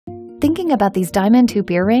Thinking about these diamond hoop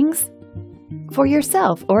earrings? For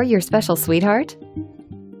yourself or your special sweetheart?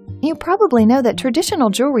 You probably know that traditional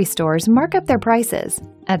jewelry stores mark up their prices.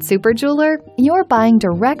 At SuperJeweler, you're buying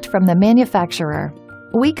direct from the manufacturer.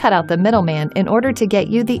 We cut out the middleman in order to get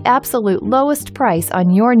you the absolute lowest price on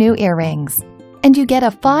your new earrings. And you get a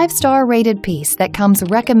 5-star rated piece that comes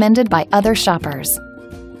recommended by other shoppers.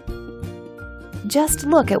 Just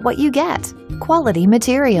look at what you get: quality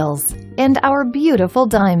materials and our beautiful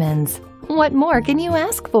diamonds. What more can you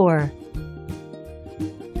ask for?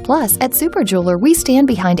 Plus, at SuperJeweler, we stand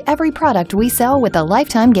behind every product we sell with a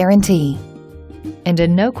lifetime guarantee. And a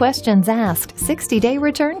no questions asked 60-day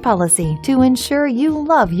return policy to ensure you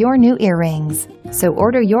love your new earrings. So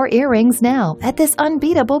order your earrings now at this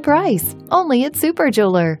unbeatable price, only at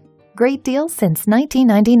SuperJeweler. Great deal since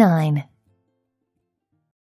 1999.